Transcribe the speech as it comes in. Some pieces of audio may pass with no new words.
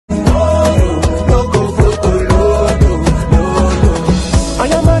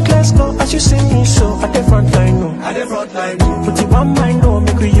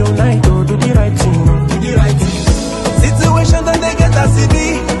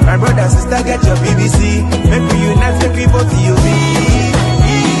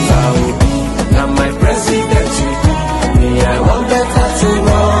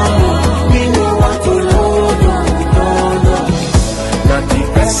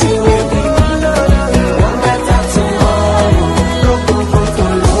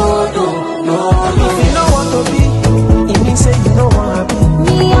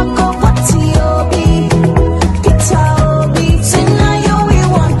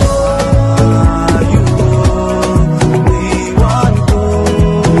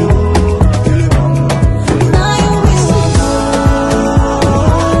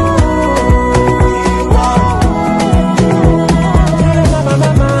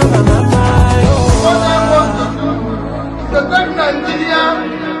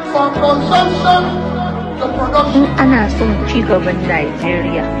In ana son ci gaban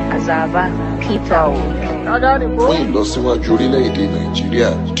Najeriya a zaba Peter Obi. Fún ìlọsíwájú orílẹ̀-èdè Nàìjíríà,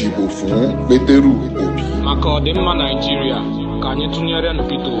 dìbò fún Pétérù Obi. Maka ọdịmma Nàìjíríà, ka anyị tụnyere na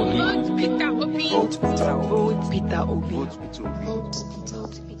Peter Obi. Vote Peter Obi. Vote Peter Obi. Vote Peter Obi. Vote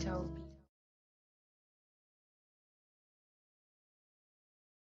Peter Obi.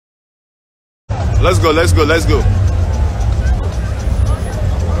 Let's go, let's go, let's go.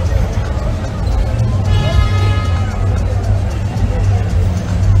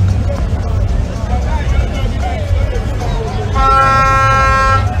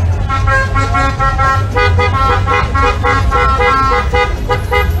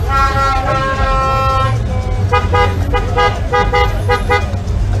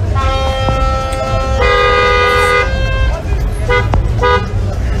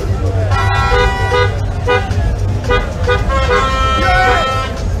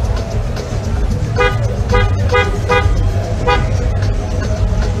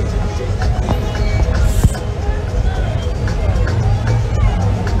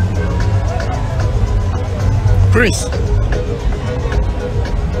 Prince.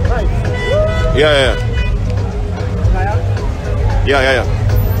 Yeah.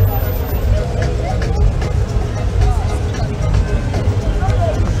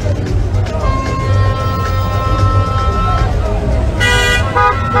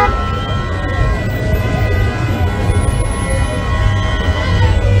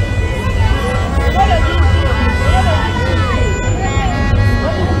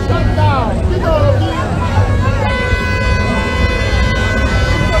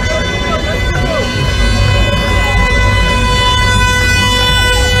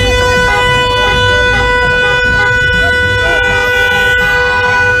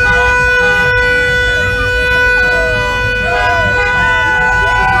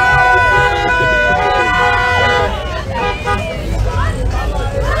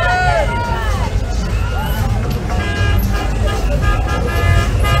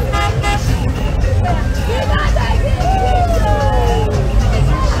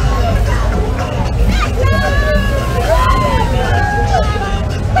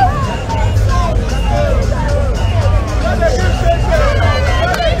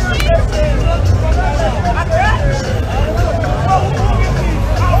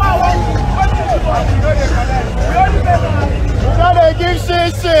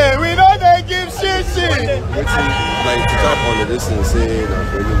 We know they give shit. Like to tap on this and say that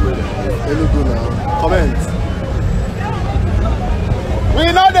very good now. Comment. We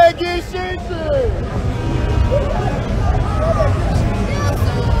know they give shit.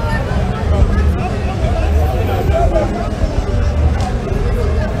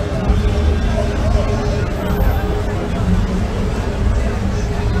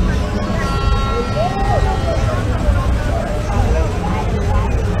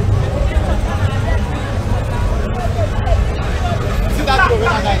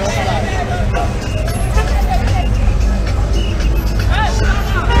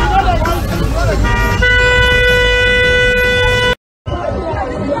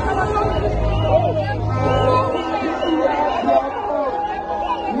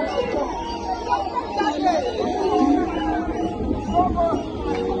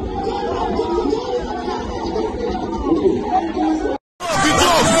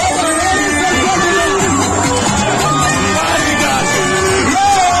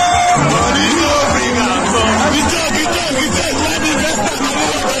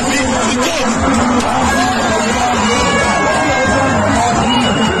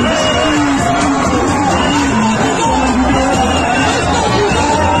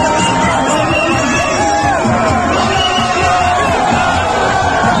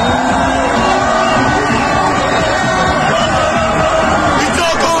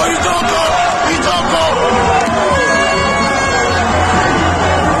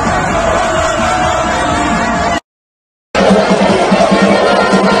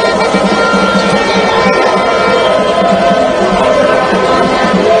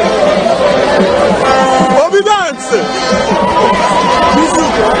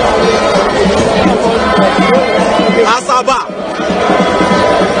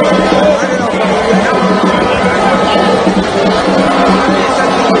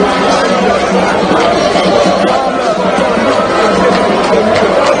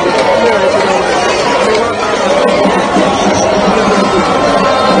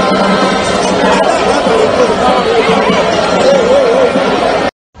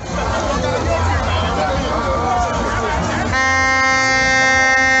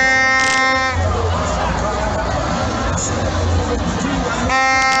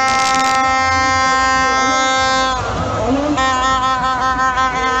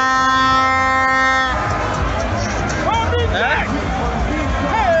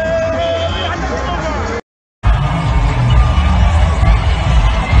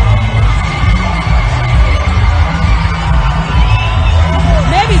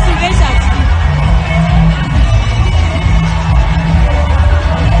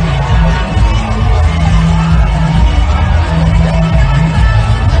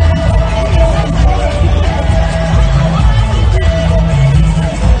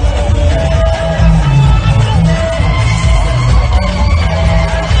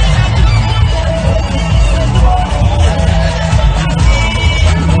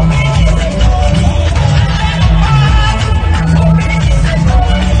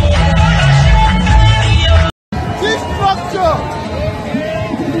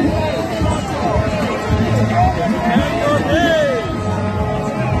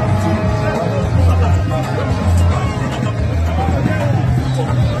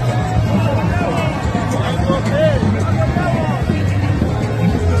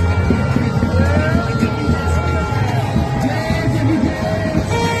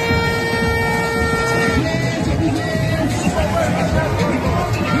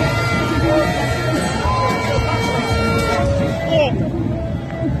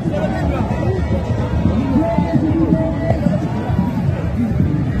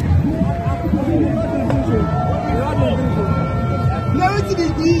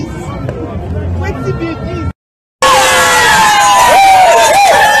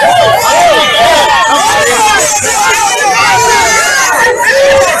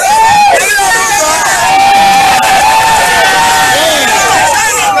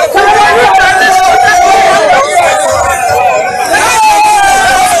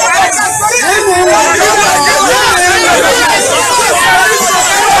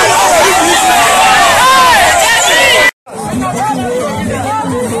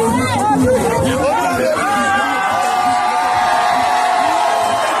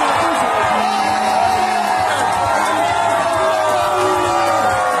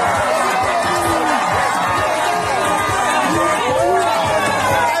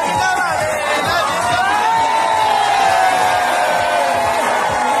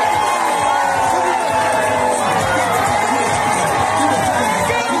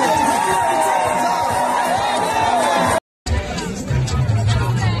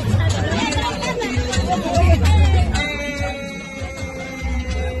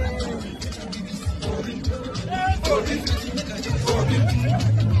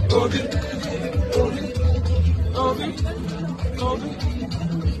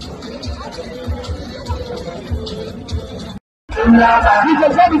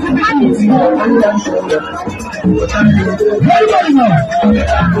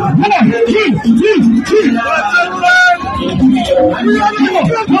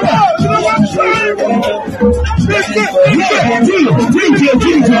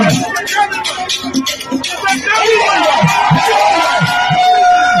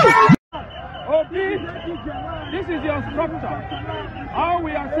 This is your structure. All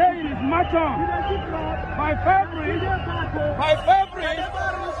we are saying is march on. By February,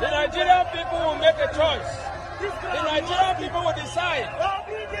 the Nigerian people will make a choice. The Nigerian people will decide.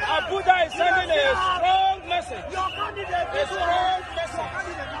 Abuja is sending a strong message. A strong message.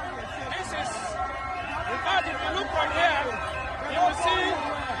 This is, in fact, if you look from here, you will see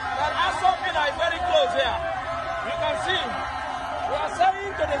that Asopina is very close here. You can see, we are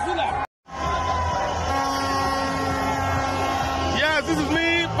saying to the Zula. Yes, this is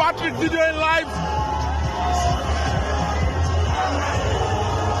me, Patrick, videoing live.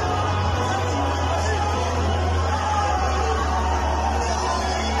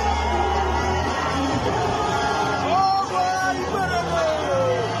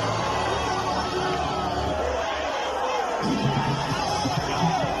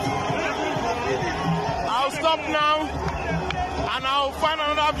 I'll stop now and I'll find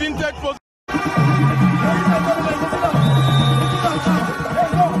another vintage for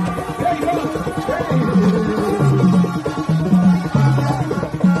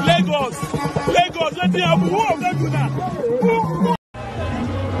Lagos, let me have who of them do that?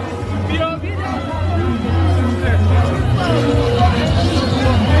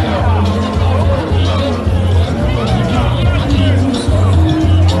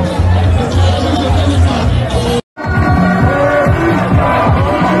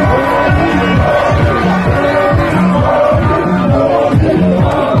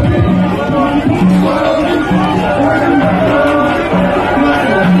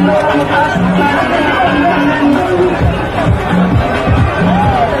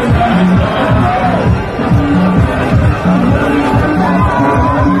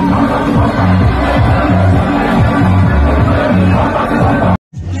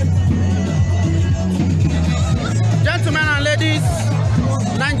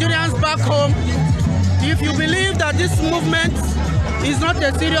 This movement is not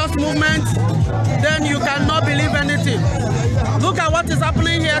a serious movement, then you cannot believe anything. Look at what is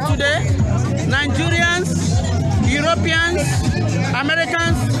happening here today. Nigerians, Europeans,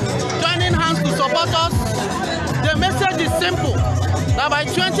 Americans joining hands to support us. The message is simple, that by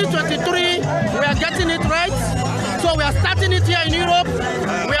 2023 we are getting it right. So we are starting it here in Europe.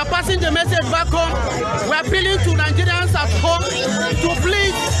 We are passing the message back home. We are appealing to Nigerians at home to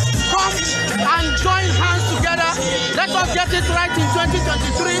please come and join hands together. Let us get it right in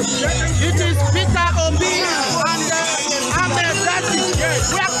 2023. It is Peter Obi and Ahmed Dati.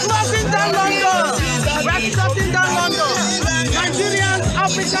 We are closing down London. We are shutting down London. Nigerians,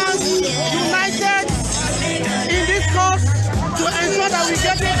 Africans, united in this cause to ensure that we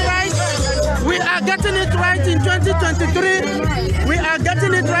get it right. We are getting it right in 2023. We are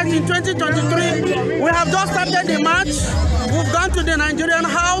getting it right in 2023. We have just started the march. We've gone to the Nigerian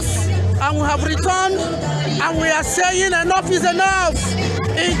house and we have returned and we are saying enough is enough.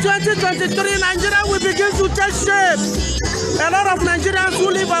 In 2023, Nigeria will begin to take shape. A lot of Nigerians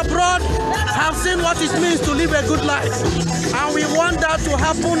who live seen what it means to live a good life. And we want that to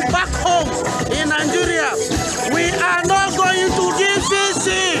happen back home in Nigeria. We are not going to give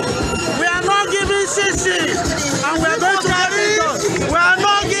CC. We are not giving CC. And we are going to get it done. We are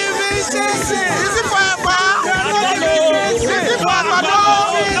not giving CC. Is it forever? We are not giving CC. Is it forever?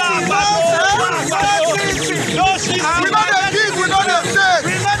 No.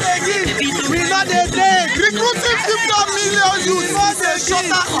 Recruiting 50 million youths is a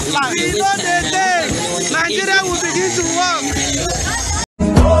shorter of life. We know the day Nigeria will begin to work.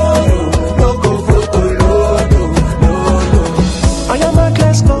 I am a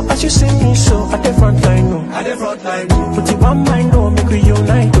class go as you see me so at the front line no. At the front line no. Put it one mind no, make we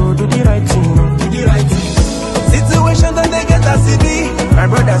unite to do the right thing no. Do the right thing. Situation don't they get a CD. My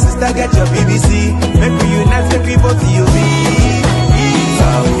brother sister get your BBC. Make we unite, make we vote UB.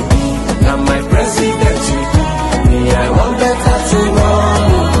 Now my president, me I want better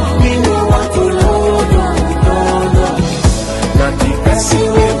tomorrow. Me no want to load, no. Not the person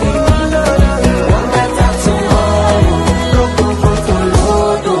will be want better tomorrow.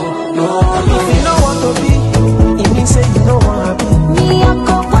 No. If you don't want to be, it means say you don't want to be. Me I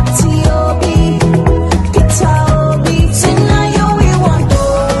go what you be, Peter Obi. Say now you we want to.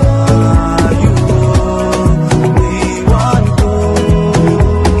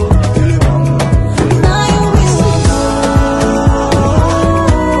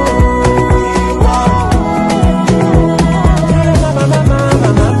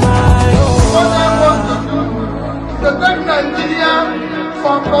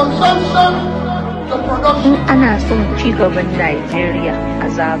 In ana son ci gaban Najeriya a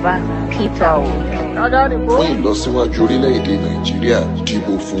zaba Peter Obi. Fún ìlọsíwájú orílẹ̀-èdè Nàìjíríà,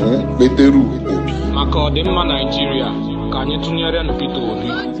 dìbò fún Pétérù Obi. Maka ọdịmma Nigeria, ka anyị tụnyere na Peter Obi.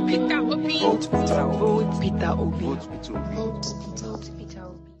 Peter Obi. Vote Peter Obi. Vote Peter Obi. Vote Peter Obi. Vote Peter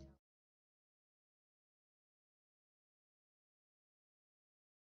Obi.